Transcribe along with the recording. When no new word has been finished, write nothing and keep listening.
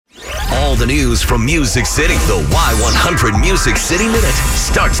all the news from Music City. The Y100 Music City Minute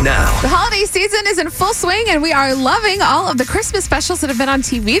starts now. The holiday season is in full swing, and we are loving all of the Christmas specials that have been on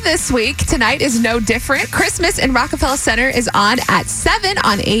TV this week. Tonight is no different. Christmas in Rockefeller Center is on at 7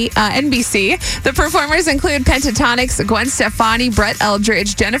 on NBC. The performers include Pentatonix, Gwen Stefani, Brett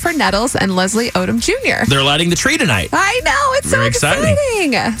Eldridge, Jennifer Nettles, and Leslie Odom Jr. They're lighting the tree tonight. I know. It's Very so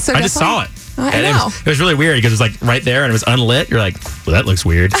exciting. So I just saw it. I know. It was really weird because it was like right there and it was unlit. You're like, well, that looks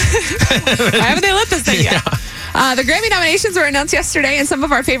weird. Why haven't they lit this thing yet? Yeah. The Grammy nominations were announced yesterday, and some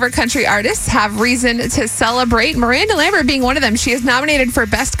of our favorite country artists have reason to celebrate. Miranda Lambert being one of them. She is nominated for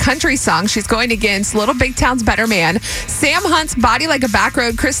Best Country Song. She's going against Little Big Town's Better Man, Sam Hunt's Body Like a Back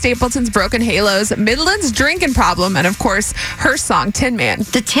Road, Chris Stapleton's Broken Halos, Midland's Drinking Problem, and of course, her song Tin Man.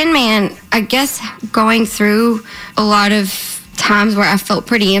 The Tin Man, I guess, going through a lot of times where I felt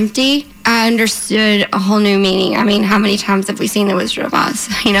pretty empty, I understood a whole new meaning. I mean, how many times have we seen The Wizard of Oz,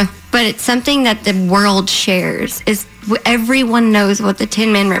 But it's something that the world shares. Everyone knows what the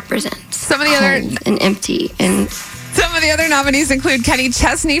Tin Man represents. Some of the other and empty and... Some of the other nominees include Kenny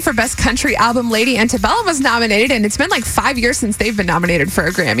Chesney for Best Country Album. Lady Antebellum was nominated, and it's been like 5 years since they've been nominated for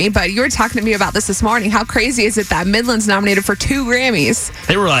a Grammy. But you were talking to me about this morning. How crazy is it that Midland's nominated for 2 Grammys?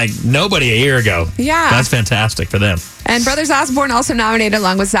 They were like nobody a year ago. Yeah. That's fantastic for them. And Brothers Osborne also nominated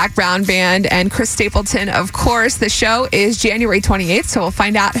along with Zac Brown Band and Chris Stapleton, of course. The show is January 28th, so we'll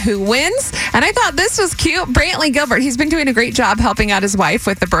find out who wins. And I thought this was cute. Brantley Gilbert, he's been doing a great job helping out his wife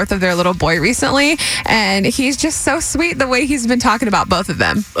with the birth of their little boy recently. And he's just so sweet the way he's been talking about both of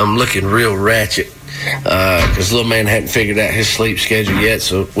them. I'm looking real ratchet because little man hadn't figured out his sleep schedule yet,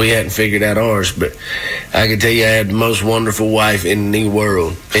 so we hadn't figured out ours. But I can tell you I had the most wonderful wife in the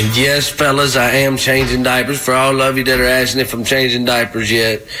world. And yes, fellas, I am changing diapers. For all of you that are asking if I'm changing diapers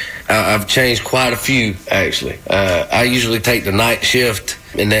yet, I've changed quite a few, actually. I usually take the night shift,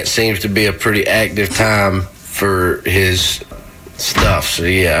 and that seems to be a pretty active time for his stuff. So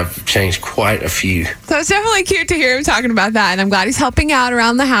yeah, I've changed quite a few. So it's definitely cute to hear him talking about that, and I'm glad he's helping out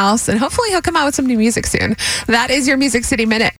around the house, and hopefully he'll come out with some new music soon. That is your Music City Minute.